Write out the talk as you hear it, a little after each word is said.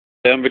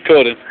Yeah, I'm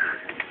recording.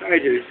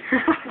 Sorry, dude.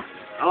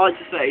 I'd like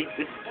to say,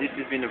 this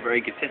has been a very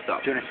good piss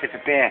up. Do you want to sip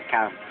a beer,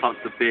 Callum? Fuck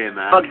the beer,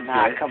 man. Fuck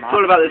nah, come on.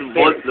 It's all about this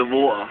the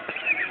water.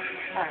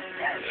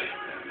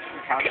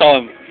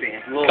 Callum,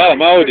 Callum,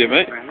 how old are you,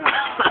 mate?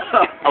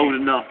 Old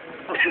enough.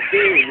 Fuck the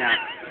beer now.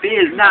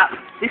 Beer's Knapp.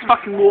 This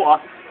fucking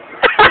water.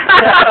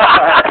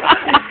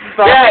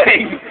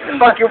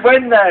 Yeah, fucking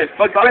win though.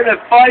 Fucking win the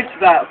fight to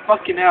that.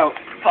 Fucking hell.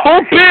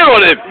 Pour beer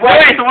on him!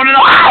 Wait, I want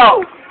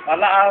another.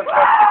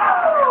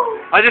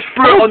 I just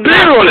threw it on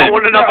beer on it. I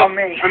want another. On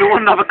me. I don't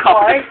want another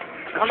cup. Why?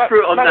 I'm not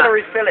going to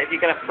refill it if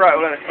you're going to throw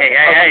it all over.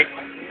 Hey.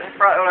 Don't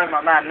throw it all over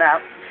my man now.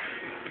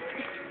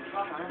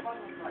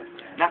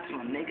 That's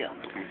my nigga.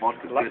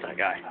 Vodka, I love that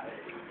guy.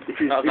 This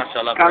is, That's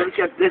actually I love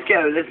let's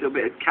get a little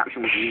bit of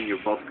caption with you and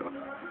your vodka.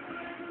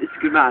 This is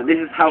good, man. This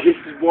is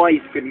why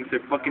he's feeling so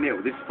fucking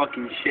ill. This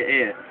fucking shit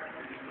here.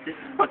 This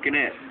is fucking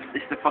it.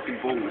 This is the fucking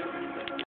balls.